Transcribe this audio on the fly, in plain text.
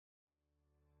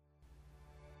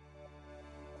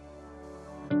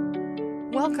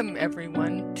Welcome,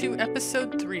 everyone, to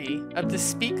Episode 3 of the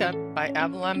Speak Up by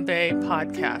Avalon Bay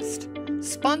podcast,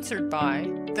 sponsored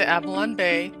by the Avalon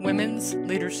Bay Women's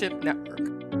Leadership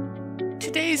Network.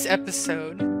 Today's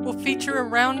episode will feature a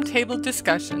roundtable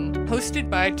discussion hosted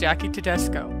by Jackie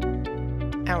Tedesco.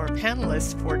 Our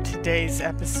panelists for today's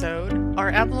episode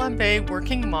are Avalon Bay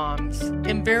working moms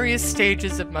in various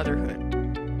stages of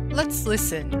motherhood. Let's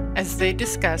listen as they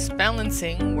discuss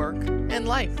balancing work and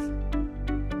life.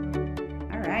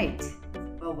 All right.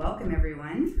 Well, welcome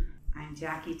everyone. I'm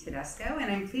Jackie Tedesco,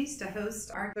 and I'm pleased to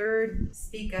host our third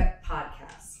Speak Up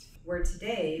podcast, where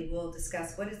today we'll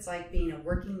discuss what it's like being a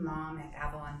working mom at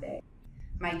Avalon Bay.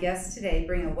 My guests today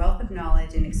bring a wealth of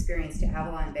knowledge and experience to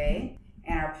Avalon Bay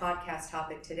and our podcast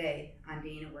topic today on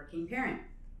being a working parent.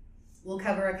 We'll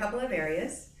cover a couple of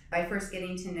areas by first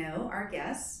getting to know our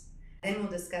guests, then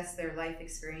we'll discuss their life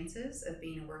experiences of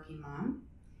being a working mom,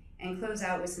 and close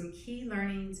out with some key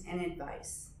learnings and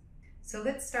advice. So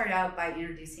let's start out by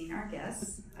introducing our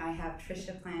guests. I have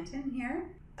Tricia Planton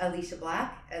here, Alicia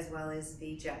Black, as well as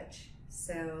V. Judge.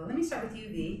 So let me start with you,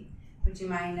 V. Would you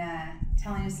mind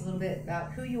telling us a little bit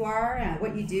about who you are,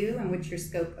 what you do, and what's your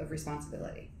scope of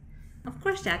responsibility? Of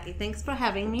course, Jackie. Thanks for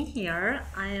having me here.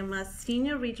 I am a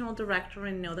Senior Regional Director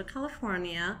in Northern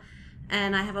California,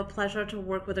 and I have a pleasure to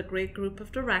work with a great group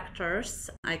of directors.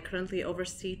 I currently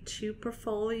oversee 2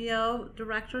 portfolio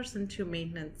directors and 2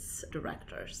 maintenance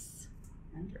directors.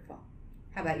 Wonderful.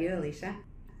 How about you, Alicia?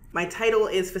 My title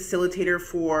is facilitator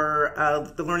for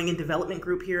the Learning and Development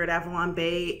Group here at Avalon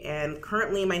Bay, and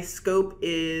currently my scope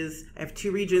is, I have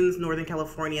 2 regions, Northern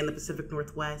California and the Pacific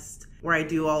Northwest, where I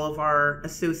do all of our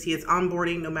associates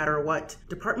onboarding no matter what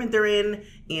department they're in,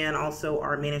 and also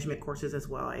our management courses as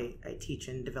well. I teach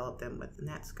and develop them within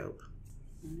that scope.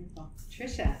 Wonderful.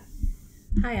 Tricia.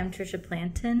 Hi, I'm Tricia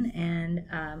Planton, and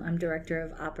I'm Director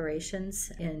of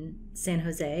Operations in San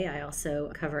Jose. I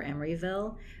also cover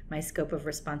Emeryville. My scope of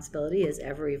responsibility is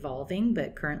ever evolving,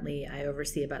 but currently I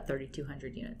oversee about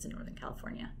 3,200 units in Northern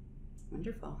California.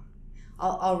 Wonderful.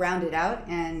 I'll round it out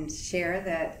and share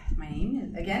that my name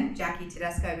is, again, Jackie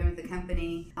Tedesco. I've been with the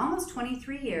company almost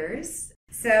 23 years.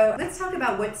 So let's talk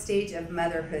about what stage of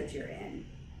motherhood you're in.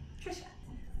 Tricia.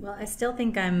 Well, I still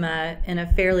think I'm in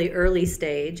a fairly early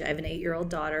stage. I have an 8-year-old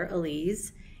daughter,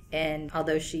 Elise, and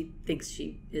although she thinks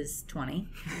she is 20,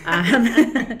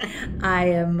 I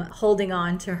am holding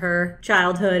on to her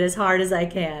childhood as hard as I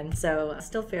can. So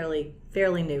still fairly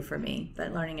new for me,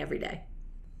 but learning every day.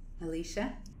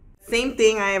 Alicia? Same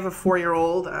thing. I have a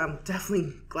 4-year-old. I'm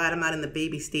definitely glad I'm not in the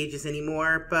baby stages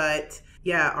anymore. But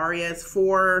yeah, Aria is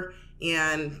 4,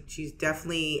 and she's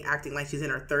definitely acting like she's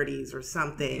in her 30s or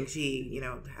something. She,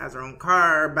 has her own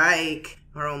car, bike,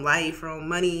 her own life, her own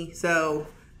money. So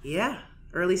yeah,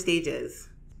 early stages.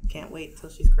 Can't wait till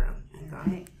she's grown. All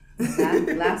right.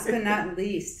 Last but not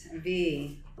least,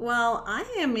 V. Well, I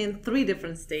am in 3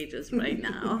 different stages right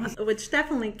now, which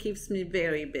definitely keeps me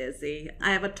very busy.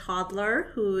 I have a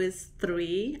toddler who is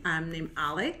 3, named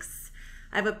Alex.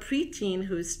 I have a preteen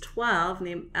who's 12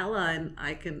 named Ella, and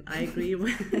I agree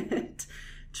with it.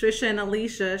 Tricia and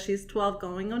Alicia, she's 12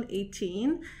 going on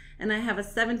 18. And I have a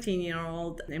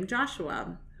 17-year-old named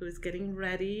Joshua who's getting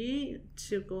ready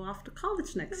to go off to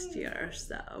college next year.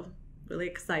 So really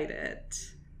excited.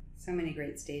 So many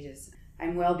great stages.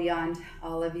 I'm well beyond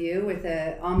all of you with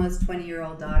a almost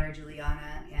 20-year-old daughter,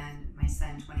 Juliana, and my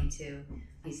son, 22.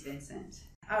 He's Vincent.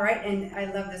 All right, and I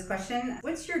love this question.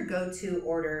 What's your go-to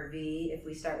order, V, if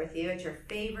we start with you, at your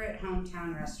favorite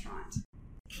hometown restaurant?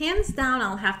 Hands down,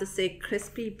 I'll have to say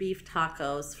crispy beef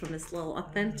tacos from this little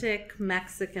authentic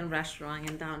Mexican restaurant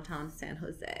in downtown San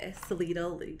Jose,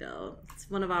 Salito Lido. It's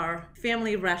one of our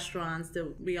family restaurants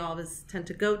that we always tend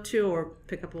to go to or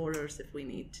pick up orders if we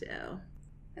need to.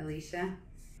 Alicia?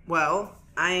 Well,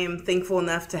 I am thankful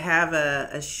enough to have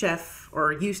a chef,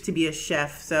 or used to be a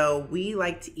chef, so we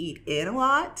like to eat in a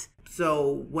lot.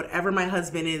 So whatever my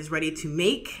husband is ready to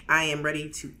make, I am ready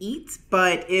to eat.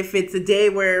 But if it's a day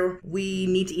where we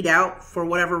need to eat out for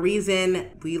whatever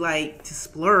reason, we like to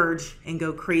splurge and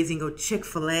go crazy and go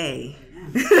Chick-fil-A.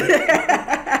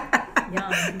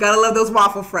 Yum. Gotta love those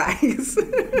waffle fries.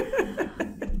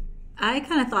 I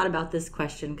kind of thought about this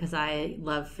question because I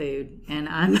love food, and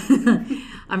I'm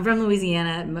I'm from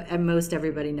Louisiana, and most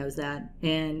everybody knows that.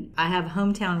 And I have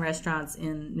hometown restaurants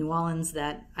in New Orleans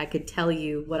that I could tell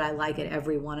you what I like at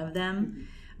every one of them.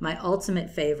 My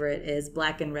ultimate favorite is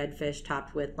black and redfish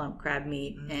topped with lump crab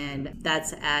meat, and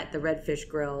that's at the Redfish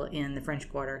Grill in the French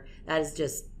Quarter. That is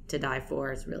just to die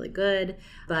for. It's really good.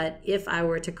 But if I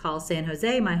were to call San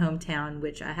Jose my hometown,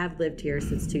 which I have lived here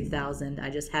since 2000, I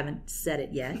just haven't said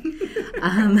it yet,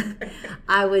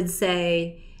 I would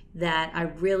say that I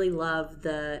really love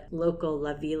the local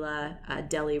La Villa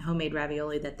deli homemade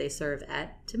ravioli that they serve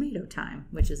at Tomato Time,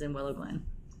 which is in Willow Glen.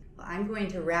 Well, I'm going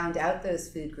to round out those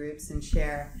food groups and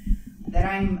share that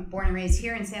I'm born and raised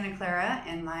here in Santa Clara,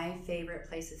 and my favorite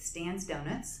place is Stan's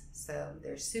Donuts. So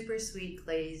they're super sweet,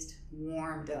 glazed,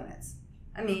 warm donuts.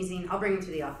 Amazing. I'll bring them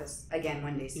to the office again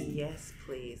one day soon. Yes,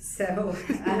 please. So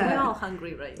We're all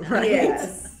hungry right now. Right.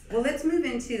 yes. Well, let's move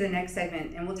into the next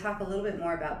segment, and we'll talk a little bit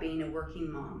more about being a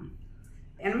working mom.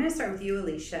 And I'm going to start with you,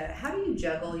 Alicia. How do you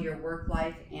juggle your work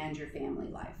life and your family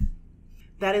life?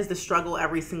 That is the struggle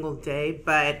every single day,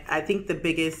 but I think the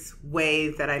biggest way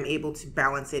that I'm able to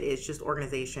balance it is just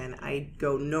organization. I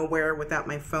go nowhere without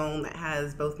my phone that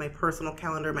has both my personal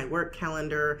calendar, my work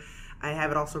calendar. I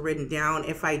have it also written down.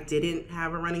 If I didn't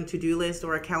have a running to-do list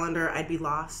or a calendar, I'd be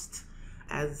lost,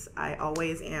 as I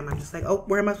always am. I'm just like, oh,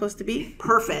 where am I supposed to be?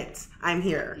 Perfect. I'm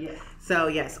here. Yeah. So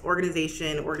yes,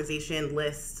 organization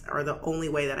lists are the only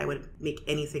way that I would make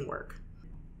anything work.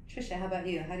 Trisha, how about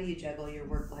you? How do you juggle your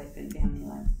work life and family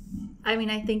life? I mean,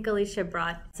 I think Alicia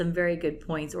brought some very good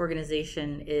points.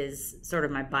 Organization is sort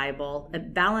of my Bible.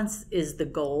 Balance is the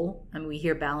goal. I mean, we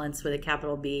hear balance with a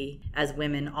capital B as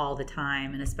women all the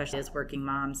time, and especially as working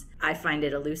moms. I find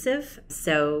it elusive.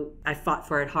 So I fought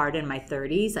for it hard in my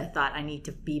 30s. I thought I need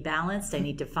to be balanced. I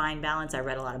need to find balance. I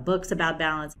read a lot of books about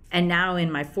balance. And now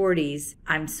in my 40s,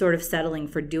 I'm sort of settling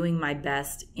for doing my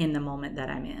best in the moment that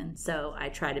I'm in. So I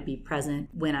try to be present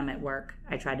when I'm at work.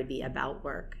 I try to be about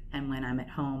work. And when I'm at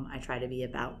home, I try to be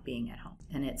about being at home.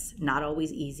 And it's not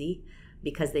always easy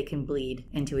because they can bleed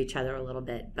into each other a little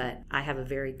bit. But I have a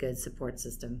very good support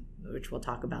system, which we'll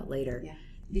talk about later. Yeah.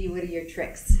 Dee, what are your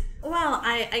tricks? Well,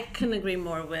 I couldn't agree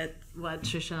more with what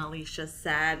Trisha and Alicia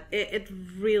said. It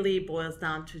really boils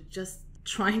down to just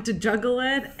trying to juggle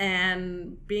it,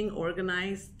 and being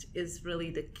organized is really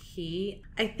the key.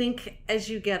 I think as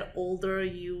you get older,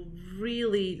 you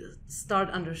really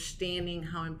start understanding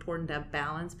how important that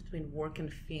balance between work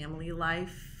and family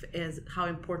life is, how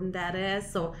important that is.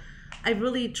 So I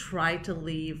really try to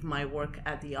leave my work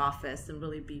at the office and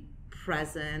really be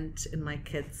present in my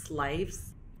kids'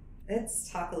 lives.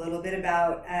 Let's talk a little bit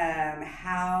about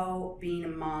how being a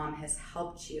mom has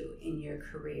helped you in your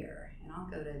career. And I'll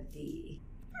go to Dee.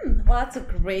 Well, that's a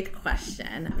great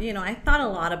question. I thought a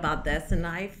lot about this, and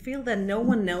I feel that no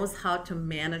one knows how to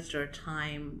manage their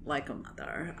time like a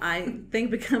mother. I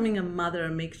think becoming a mother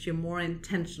makes you more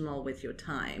intentional with your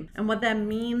time. And what that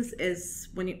means is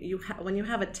when you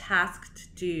have a task to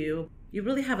do, you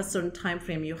really have a certain time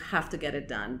frame. You have to get it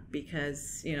done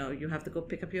because, you have to go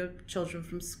pick up your children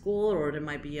from school, or there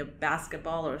might be a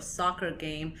basketball or a soccer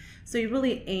game. So you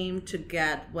really aim to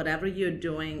get whatever you're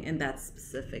doing in that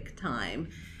specific time,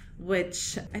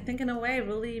 which I think in a way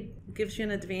really gives you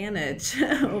an advantage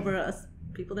over us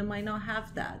people that might not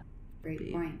have that.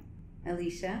 Great point.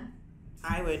 Alicia?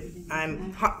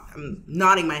 I'm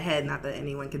nodding my head, not that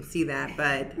anyone can see that,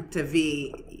 but to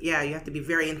V, yeah, you have to be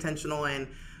very intentional, and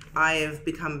I have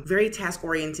become very task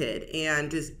oriented and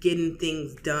just getting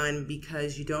things done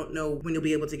because you don't know when you'll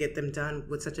be able to get them done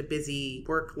with such a busy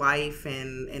work life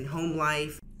and home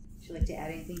life. Would you like to add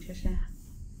anything, Trisha?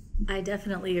 I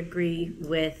definitely agree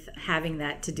with having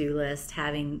that to-do list,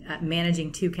 having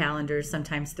managing 2 calendars,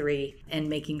 sometimes 3, and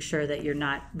making sure that you're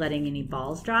not letting any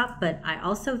balls drop. But I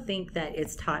also think that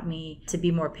it's taught me to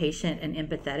be more patient and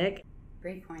empathetic.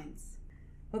 Great points.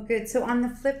 Well, good. So on the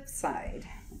flip side,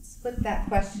 let's flip that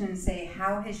question and say,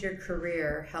 how has your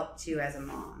career helped you as a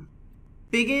mom?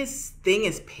 Biggest thing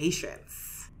is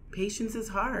patience. Patience is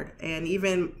hard. And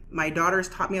even my daughter's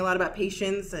taught me a lot about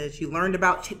patience. She learned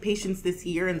about patience this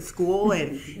year in school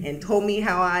and told me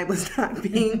how I was not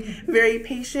being very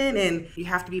patient. And you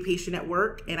have to be patient at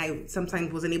work. And I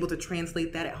sometimes wasn't able to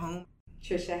translate that at home.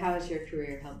 Trisha, how has your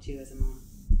career helped you as a mom?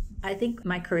 I think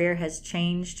my career has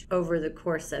changed over the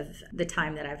course of the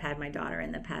time that I've had my daughter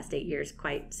in the past 8 years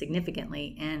quite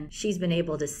significantly. And she's been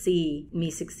able to see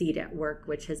me succeed at work,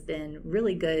 which has been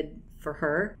really good for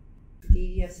her. Do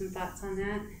you have some thoughts on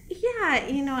that?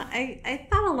 Yeah, I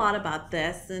thought a lot about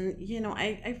this, and,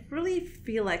 I really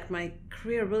feel like my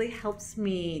career really helps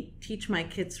me teach my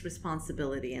kids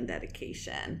responsibility and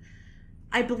dedication.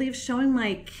 I believe showing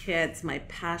my kids my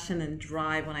passion and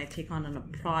drive when I take on a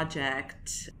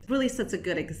project really sets a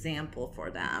good example for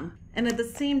them. And at the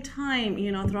same time,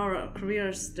 throughout our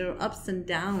careers, there are ups and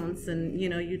downs, and,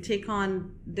 you take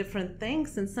on different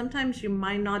things, and sometimes you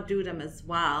might not do them as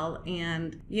well.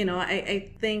 And,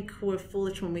 I think we're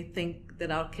foolish when we think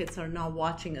that our kids are not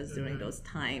watching us during those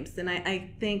times. And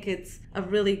I think it's a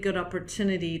really good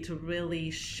opportunity to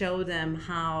really show them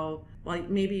how well,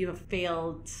 maybe you have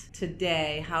failed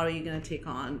today. How are you going to take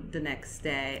on the next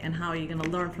day? And how are you going to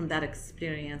learn from that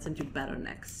experience and do better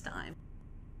next time?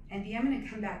 Andy, I'm going to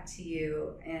come back to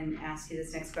you and ask you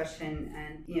this next question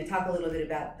and talk a little bit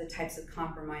about the types of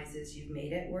compromises you've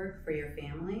made at work for your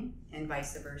family and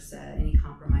vice versa. Any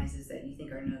compromises that you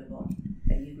think are notable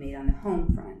that you've made on the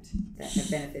home front that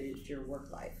have benefited your work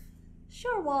life?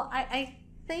 Sure. Well, I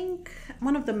think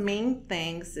one of the main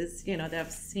things is, that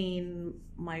I've seen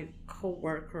my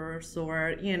coworkers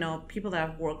or, people that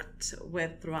I've worked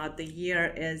with throughout the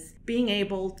year is being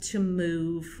able to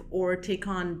move or take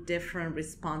on different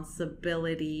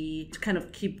responsibility to kind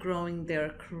of keep growing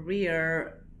their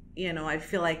career. I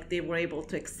feel like they were able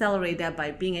to accelerate that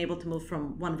by being able to move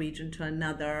from one region to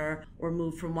another or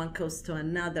move from one coast to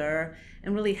another,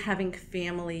 and really having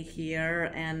family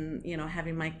here and,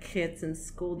 having my kids in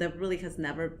school, that really has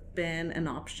never been an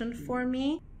option for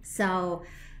me. So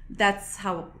that's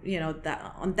how,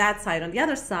 that on that side. On the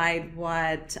other side,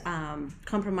 what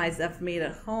compromise I've made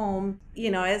at home,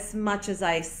 as much as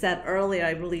I said earlier,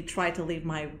 I really try to leave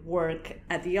my work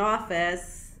at the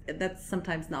office. That's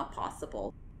sometimes not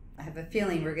possible. I have a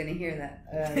feeling we're going to hear that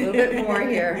a little bit more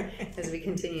here as we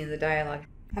continue the dialogue.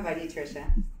 How about you, Tricia?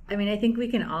 I mean, I think we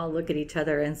can all look at each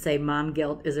other and say mom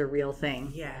guilt is a real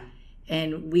thing. Yeah.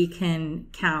 And we can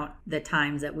count the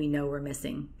times that we know we're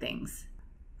missing things.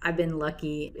 I've been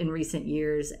lucky in recent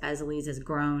years as Elise has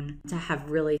grown to have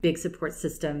really big support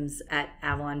systems at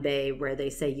Avalon Bay where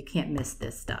they say you can't miss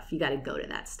this stuff. You got to go to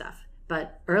that stuff.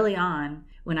 But early on,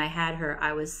 when I had her,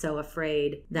 I was so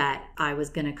afraid that I was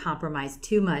going to compromise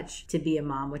too much to be a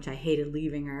mom, which I hated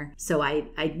leaving her. So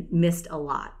I missed a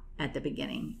lot at the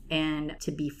beginning and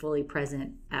to be fully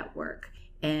present at work.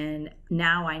 And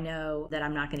now I know that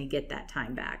I'm not going to get that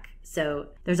time back. So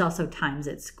there's also times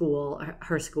at school,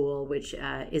 her school, which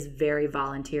is very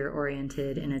volunteer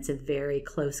oriented and it's a very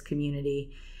close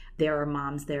community. There are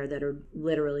moms there that are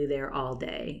literally there all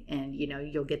day. And,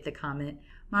 you'll get the comment,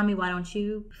 Mommy, why don't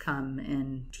you come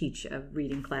and teach a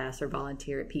reading class or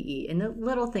volunteer at PE? And the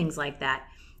little things like that.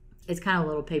 It's kind of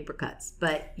little paper cuts,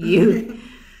 but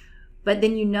but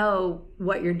then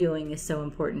what you're doing is so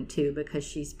important too, because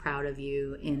she's proud of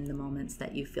you in the moments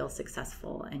that you feel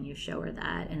successful and you show her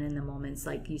that. And in the moments,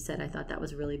 like you said, I thought that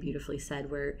was really beautifully said,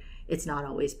 where it's not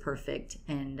always perfect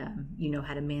and you know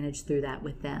how to manage through that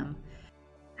with them.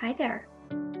 Hi there.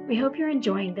 We hope you're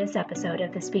enjoying this episode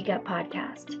of the Speak Up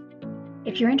podcast.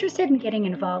 If you're interested in getting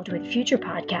involved with future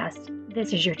podcasts,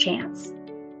 this is your chance.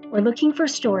 We're looking for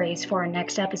stories for our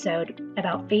next episode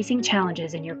about facing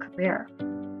challenges in your career.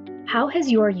 How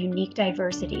has your unique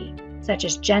diversity, such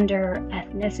as gender,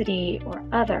 ethnicity, or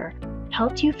other,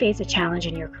 helped you face a challenge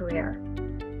in your career?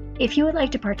 If you would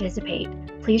like to participate,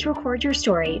 please record your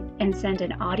story and send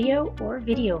an audio or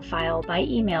video file by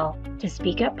email to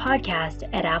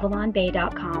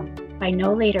speakuppodcast@avalonbay.com by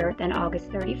no later than August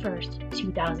 31st,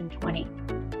 2020.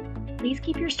 Please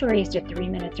keep your stories to 3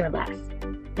 minutes or less.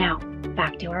 Now,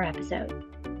 back to our episode.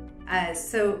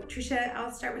 So, Tricia,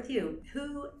 I'll start with you.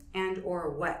 Who and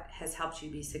or what has helped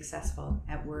you be successful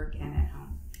at work and at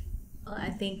home? Well, I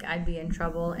think I'd be in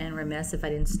trouble and remiss if I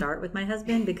didn't start with my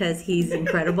husband because he's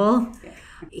incredible.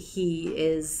 He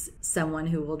is someone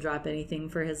who will drop anything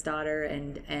for his daughter,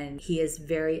 and he is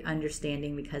very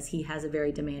understanding because he has a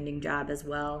very demanding job as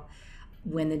well.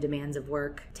 When the demands of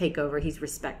work take over, he's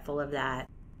respectful of that.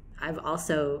 I've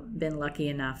also been lucky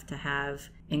enough to have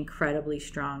incredibly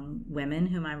strong women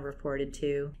whom I've reported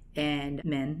to, and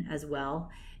men as well.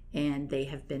 And they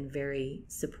have been very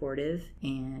supportive,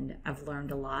 and I've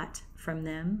learned a lot from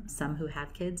them, some who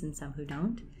have kids and some who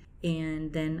don't.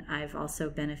 And then I've also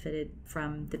benefited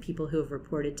from the people who have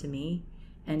reported to me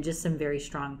and just some very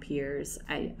strong peers.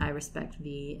 I respect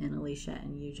V and Alicia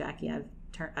and you, Jackie.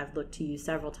 I've looked to you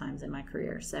several times in my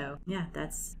career. So yeah,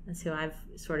 that's who I've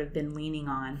sort of been leaning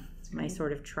on, my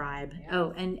sort of tribe. Yeah.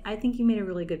 Oh, and I think you made a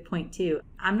really good point too.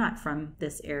 I'm not from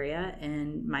this area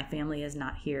and my family is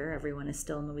not here. Everyone is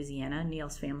still in Louisiana.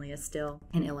 Neil's family is still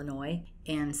in Illinois.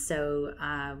 And so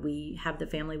we have the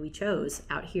family we chose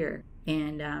out here,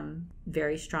 and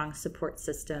very strong support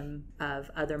system of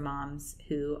other moms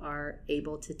who are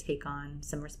able to take on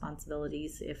some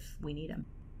responsibilities if we need them.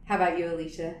 How about you,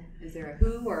 Alicia? Is there a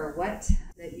who or a what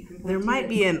that you can point to? There might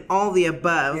be an all the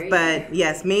above, but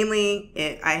yes, mainly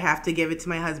I have to give it to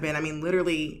my husband. I mean,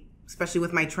 literally, especially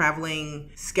with my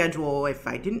traveling schedule, if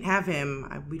I didn't have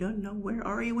him, we don't know where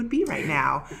Aria would be right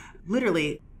now.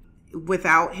 Literally,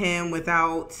 without him,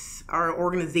 without our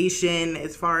organization,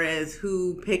 as far as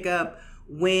who pick up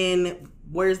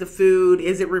where's the food?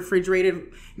 Is it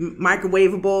refrigerated,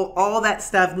 microwavable? All that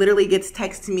stuff literally gets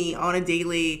texted to me on a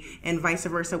daily, and vice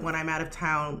versa when I'm out of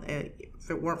town. If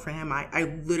it weren't for him,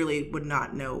 I literally would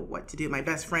not know what to do. My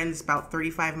best friend's about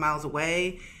 35 miles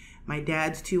away. My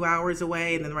dad's 2 hours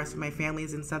away, and then the rest of my family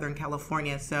is in Southern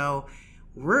California. So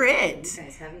we're it. You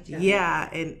guys have each other. Yeah,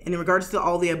 and in regards to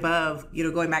all the above,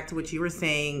 going back to what you were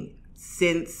saying,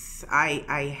 since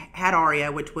I had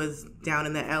Aria, which was down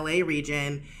in the LA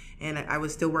region, and I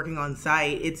was still working on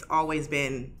site, it's always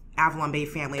been Avalon Bay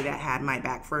family that had my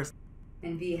back first.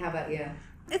 And V, how about you?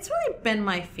 It's really been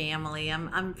my family.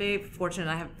 I'm very fortunate.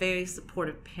 I have very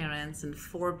supportive parents and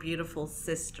 4 beautiful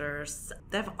sisters.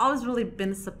 They've always really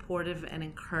been supportive and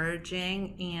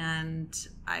encouraging, and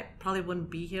I probably wouldn't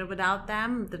be here without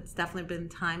them. There's definitely been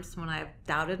times when I've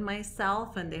doubted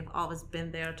myself, and they've always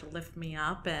been there to lift me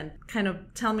up and kind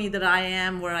of tell me that I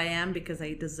am where I am because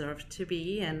I deserve to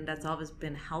be, and that's always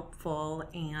been helpful.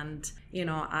 And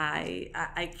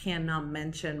I cannot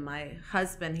mention my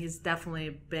husband. He's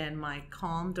definitely been my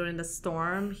calm during the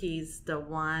storm. He's the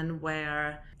one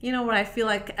where I feel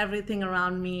like everything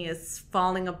around me is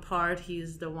falling apart.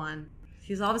 He's the one.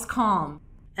 He's always calm.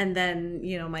 And then,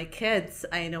 my kids,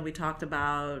 I know we talked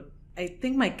about, I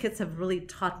think my kids have really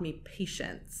taught me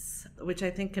patience, which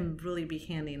I think can really be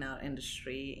handy in our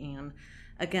industry. And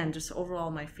again, just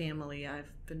overall, my family, I've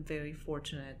been very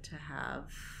fortunate to have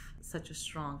such a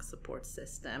strong support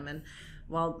system. And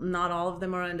while not all of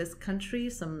them are in this country,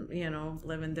 some,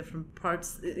 live in different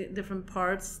parts,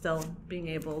 still being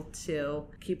able to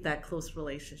keep that close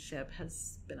relationship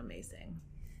has been amazing.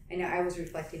 I know I was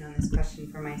reflecting on this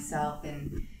question for myself,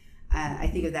 and I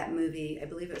think of that movie, I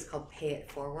believe it was called Pay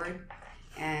It Forward.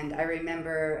 And I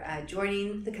remember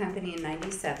joining the company in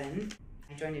 97.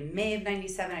 I joined in May of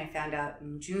 97. I found out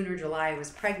in June or July I was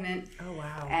pregnant. Oh,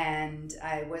 wow. And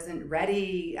I wasn't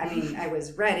ready. I mean, I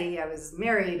was ready. I was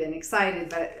married and excited,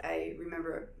 but I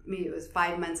remember maybe it was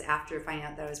 5 months after finding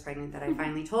out that I was pregnant that I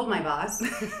finally told my boss,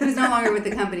 who's no longer with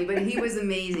the company, but he was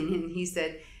amazing. And he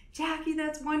said, Jackie,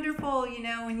 that's wonderful.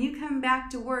 When you come back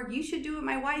to work, you should do what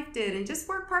my wife did and just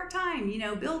work part-time,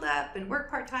 build up and work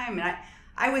part-time. And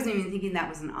I wasn't even thinking that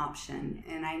was an option.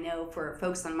 And I know for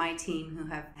folks on my team who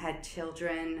have had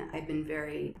children, I've been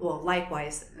very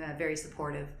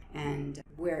supportive, and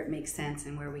where it makes sense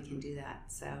and where we can do that.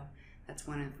 So that's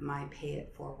one of my pay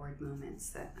it forward moments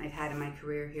that I've had in my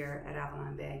career here at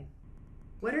Avalon Bay.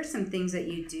 What are some things that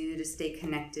you do to stay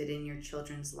connected in your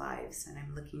children's lives? And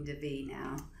I'm looking to V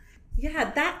now.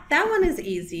 Yeah, that one is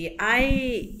easy.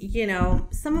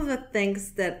 Some of the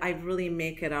things that I really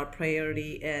make it our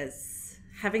priority is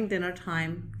having dinner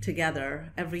time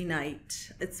together every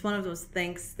night. It's one of those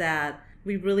things that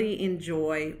we really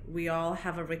enjoy. We all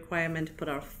have a requirement to put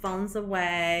our phones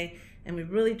away, and we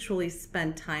really truly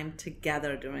spend time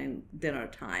together during dinner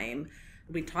time.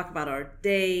 We talk about our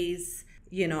days.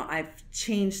 I've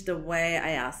changed the way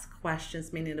I ask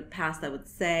questions, meaning in the past I would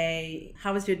say,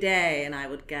 how was your day? And I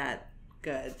would get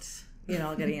good.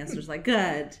 I'll get answers like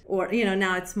good. Or,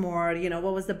 now it's more,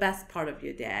 what was the best part of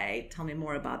your day? Tell me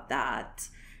more about that.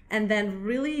 And then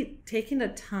really taking the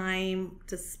time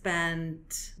to spend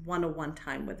one-on-one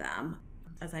time with them.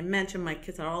 As I mentioned, my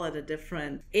kids are all at a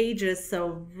different ages,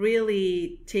 so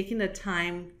really taking the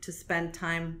time to spend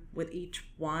time with each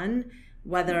one,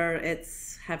 whether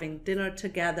it's having dinner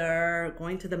together,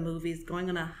 going to the movies, going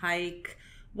on a hike,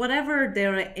 whatever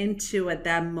they're into at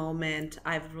that moment,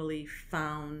 I've really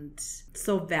found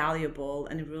so valuable,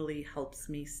 and it really helps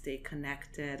me stay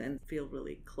connected and feel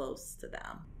really close to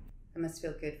them. It must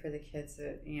feel good for the kids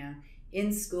that,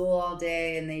 in school all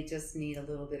day and they just need a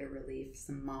little bit of relief,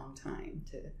 some mom time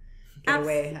to get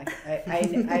away.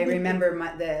 I remember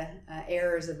the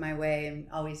errors of my way and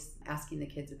always asking the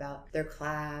kids about their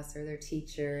class or their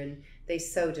teacher, and they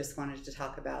so just wanted to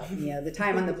talk about the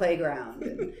time on the playground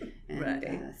and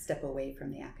right. Step away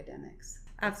from the academics.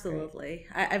 Absolutely.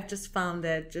 I've just found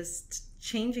that just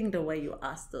changing the way you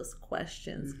ask those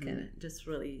questions can just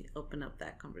really open up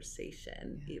that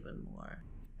conversation even more.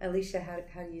 Alicia,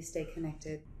 how do you stay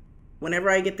connected?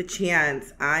 Whenever I get the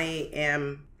chance,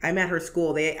 I'm at her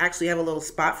school. They actually have a little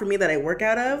spot for me that I work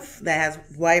out of that has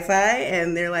Wi-Fi,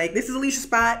 and they're like, this is Alicia's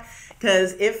spot.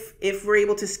 Because if we're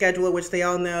able to schedule it, which they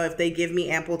all know, if they give me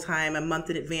ample time a month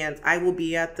in advance, I will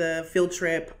be at the field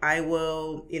trip. I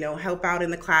will, help out in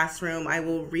the classroom. I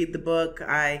will read the book.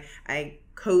 I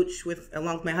coach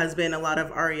along with my husband, a lot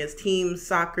of Aria's teams,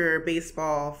 soccer,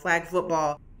 baseball, flag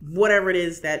football, whatever it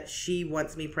is that she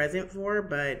wants me present for.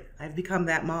 But I've become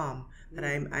that mom that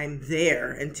I'm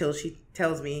there until she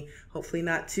tells me, hopefully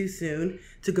not too soon,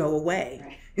 to go away.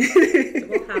 Right. It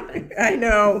will happen. I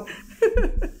know.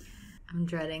 I'm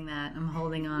dreading that. I'm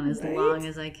holding on as long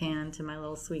as I can to my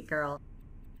little sweet girl.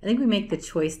 I think we make the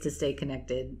choice to stay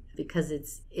connected because it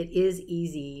is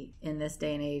easy in this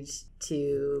day and age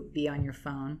to be on your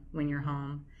phone when you're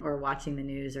home or watching the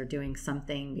news or doing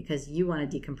something because you want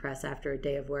to decompress after a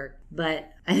day of work.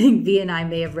 But I think V and I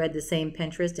may have read the same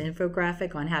Pinterest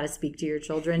infographic on how to speak to your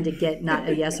children to get not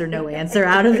a yes or no answer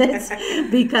out of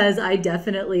it, because I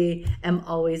definitely am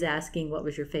always asking what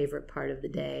was your favorite part of the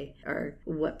day or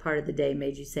what part of the day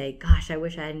made you say, gosh, I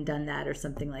wish I hadn't done that or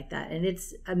something like that. And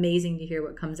it's amazing to hear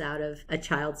what comes out of a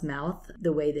child's mouth,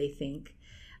 the way they think.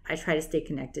 I try to stay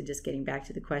connected, just getting back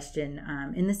to the question.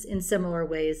 In similar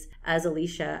ways as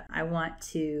Alicia, I want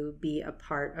to be a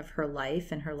part of her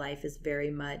life, and her life is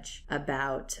very much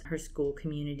about her school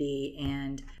community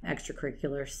and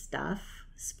extracurricular stuff,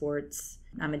 sports.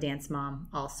 I'm a dance mom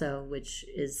also, which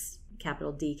is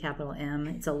capital D, capital M.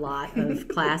 It's a lot of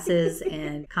classes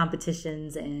and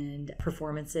competitions and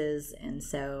performances. And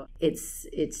so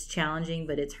it's challenging,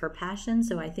 but it's her passion.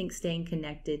 So I think staying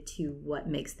connected to what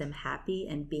makes them happy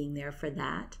and being there for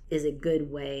that is a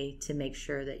good way to make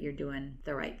sure that you're doing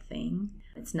the right thing.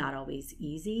 It's not always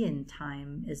easy, and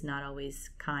time is not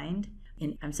always kind.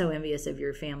 And I'm so envious of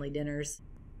your family dinners.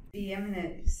 V, I'm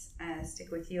going to stick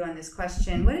with you on this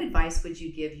question. What advice would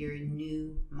you give your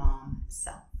new mom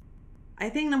self? I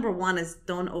think number one is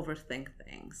don't overthink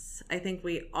things. I think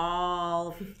we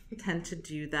all tend to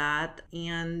do that,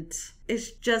 and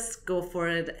it's just go for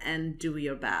it and do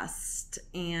your best,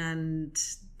 and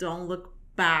don't look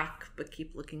back but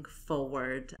keep looking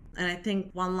forward. And I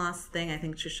think one last thing, I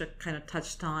think Trisha kind of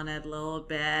touched on it a little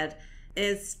bit,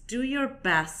 is do your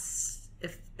best,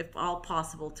 if all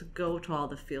possible, to go to all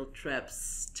the field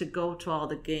trips, to go to all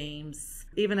the games.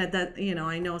 Even at that,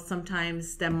 I know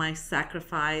sometimes that might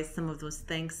sacrifice some of those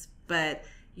things, but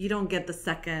you don't get the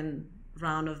second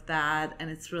round of that, and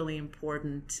it's really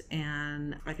important.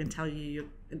 And I can tell you,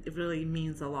 it really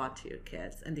means a lot to your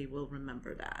kids, and they will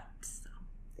remember that. So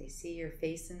they see your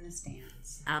face in the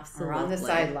stands. Absolutely. Or on the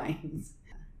sidelines.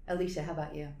 Alicia, how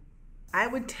about you? I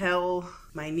would tell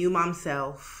my new mom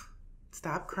self,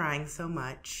 stop crying so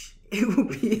much. It will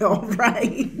be all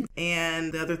right.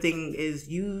 And the other thing is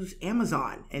use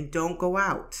Amazon and don't go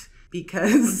out,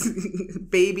 because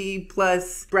baby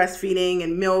plus breastfeeding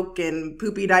and milk and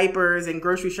poopy diapers and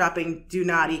grocery shopping do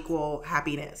not equal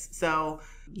happiness. So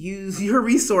use your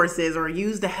resources or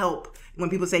use the help. When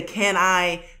people say, can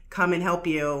I come and help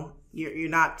you? You're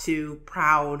not too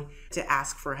proud to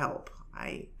ask for help.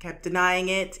 I kept denying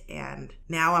it, and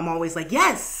now I'm always like,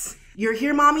 yes, you're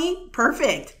here, mommy.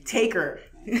 Perfect. Take her.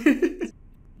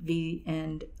 V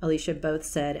and Alicia both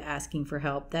said asking for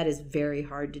help. That is very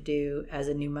hard to do as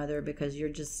a new mother, because you're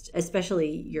just,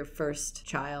 especially your first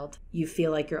child, you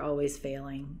feel like you're always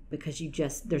failing because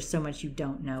there's so much you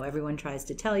don't know. Everyone tries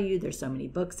to tell you, there's so many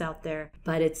books out there,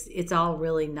 but it's all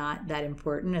really not that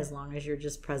important as long as you're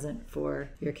just present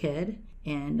for your kid.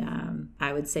 And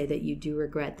I would say that you do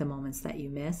regret the moments that you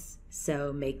miss.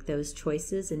 So make those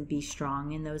choices and be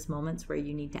strong in those moments where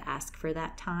you need to ask for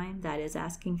that time. That is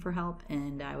asking for help.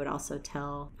 And I would also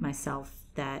tell myself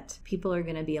that people are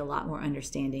going to be a lot more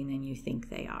understanding than you think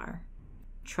they are.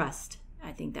 Trust.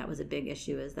 I think that was a big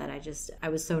issue, is that I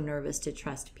was so nervous to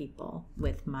trust people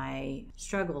with my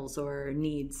struggles or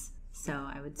needs. So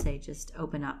I would say just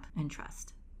open up and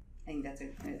trust. I think that's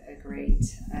a great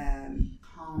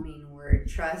calming word,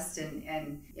 trust,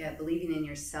 and believing in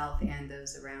yourself and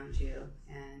those around you.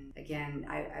 And again,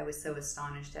 I was so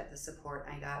astonished at the support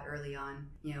I got early on,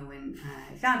 when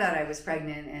I found out I was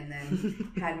pregnant and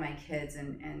then had my kids,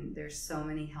 and there's so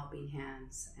many helping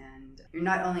hands. And you're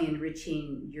not only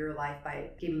enriching your life by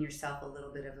giving yourself a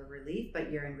little bit of a relief,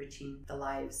 but you're enriching the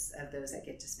lives of those that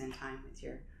get to spend time with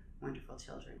your wonderful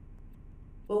children.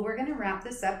 Well, we're going to wrap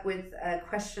this up with a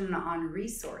question on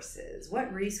resources.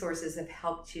 What resources have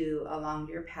helped you along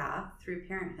your path through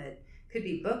parenthood? Could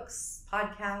be books,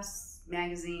 podcasts,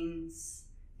 magazines.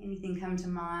 Anything come to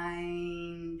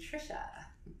mind? Trisha?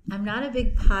 I'm not a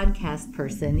big podcast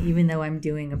person, even though I'm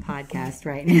doing a podcast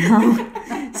right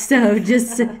now. So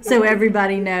just so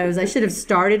everybody knows, I should have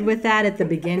started with that at the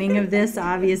beginning of this.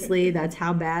 Obviously, that's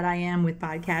how bad I am with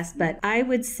podcasts. But I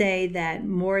would say that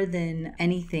more than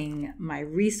anything, my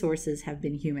resources have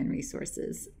been human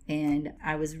resources. And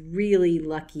I was really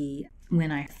lucky when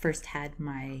I first had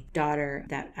my daughter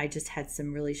that I just had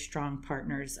some really strong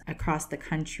partners across the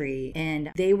country.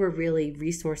 And they were really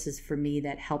resources for me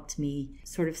that helped me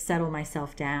sort of settle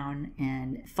myself down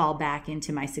and fall back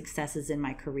into my successes in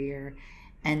my career.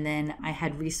 And then I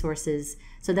had resources.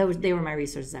 So they were my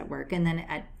resources at work. And then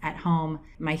at home,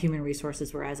 my human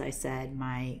resources were, as I said,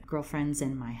 my girlfriends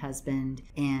and my husband,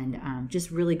 and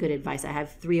just really good advice. I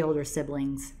have 3 older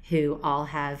siblings who all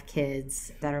have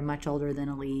kids that are much older than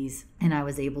Elise, and I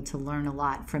was able to learn a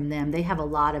lot from them. They have a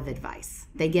lot of advice.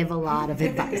 They give a lot of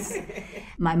advice.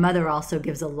 My mother also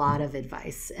gives a lot of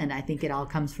advice, and I think it all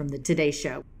comes from the Today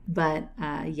Show. But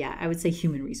yeah, I would say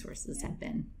human resources have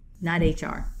been, not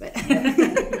HR, but...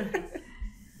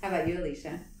 How about you,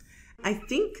 Alicia? I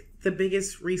think the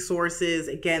biggest resource is,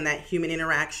 again, that human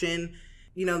interaction.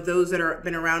 You know, those that have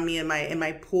been around me in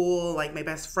my pool, like my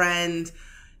best friend,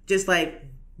 just like,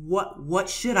 what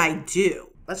should I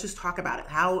do? Let's just talk about it.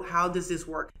 How does this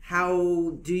work?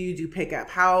 How do you do pickup?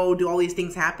 How do all these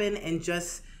things happen? And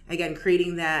just, again,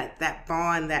 creating that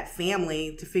bond, that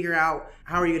family to figure out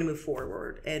how are you going to move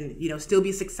forward and, you know, still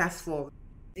be successful.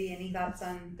 Any thoughts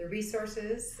on the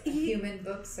resources, human,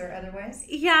 books, or otherwise?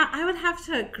 Yeah, I would have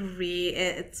to agree.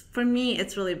 For me,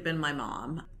 it's really been my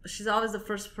mom. She's always the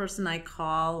first person I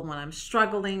call when I'm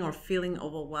struggling or feeling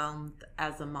overwhelmed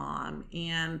as a mom.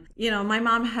 And, you know, my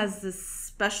mom has this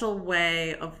special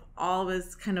way of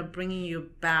always kind of bringing you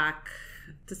back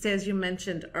to say, as you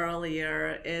mentioned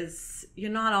earlier, is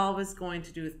you're not always going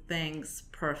to do things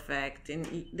perfect.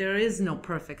 And there is no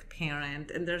perfect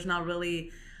parent, and there's not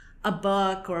really a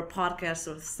book or a podcast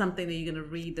or something that you're going to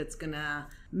read that's going to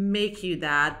make you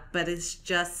that, but it's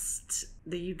just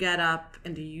that you get up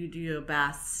and you do your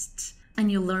best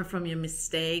and you learn from your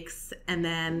mistakes, and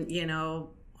then, you know,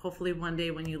 hopefully one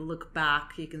day when you look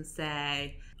back you can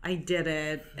say, I did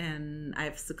it and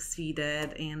I've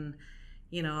succeeded. And,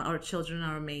 you know, our children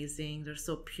are amazing. They're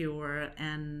so pure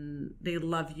and they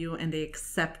love you and they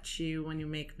accept you when you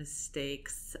make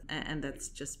mistakes, and that's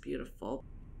just beautiful.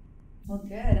 Well,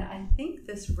 good. I think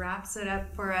this wraps it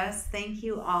up for us. Thank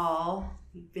you all.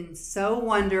 You've been so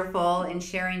wonderful in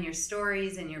sharing your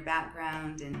stories and your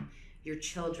background and your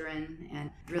children,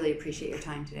 and really appreciate your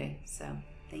time today. So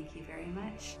thank you very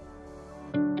much.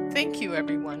 Thank you,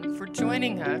 everyone, for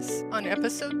joining us on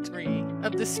episode 3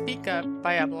 of the Speak Up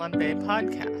by Avalon Bay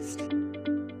podcast.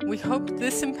 We hope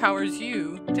this empowers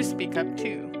you to speak up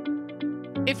too.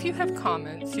 If you have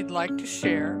comments you'd like to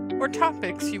share or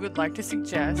topics you would like to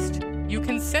suggest, you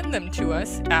can send them to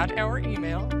us at our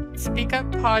email,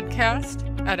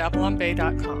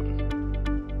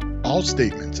 speakuppodcast@avalonbay.com. All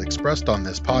statements expressed on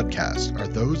this podcast are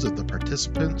those of the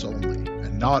participants only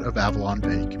and not of Avalon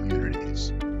Bay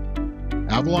communities.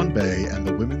 Avalon Bay and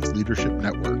the Women's Leadership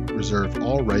Network reserve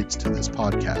all rights to this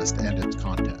podcast and its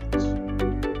contents.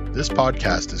 This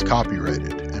podcast is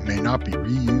copyrighted and may not be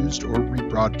reused or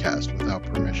rebroadcast without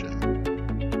permission.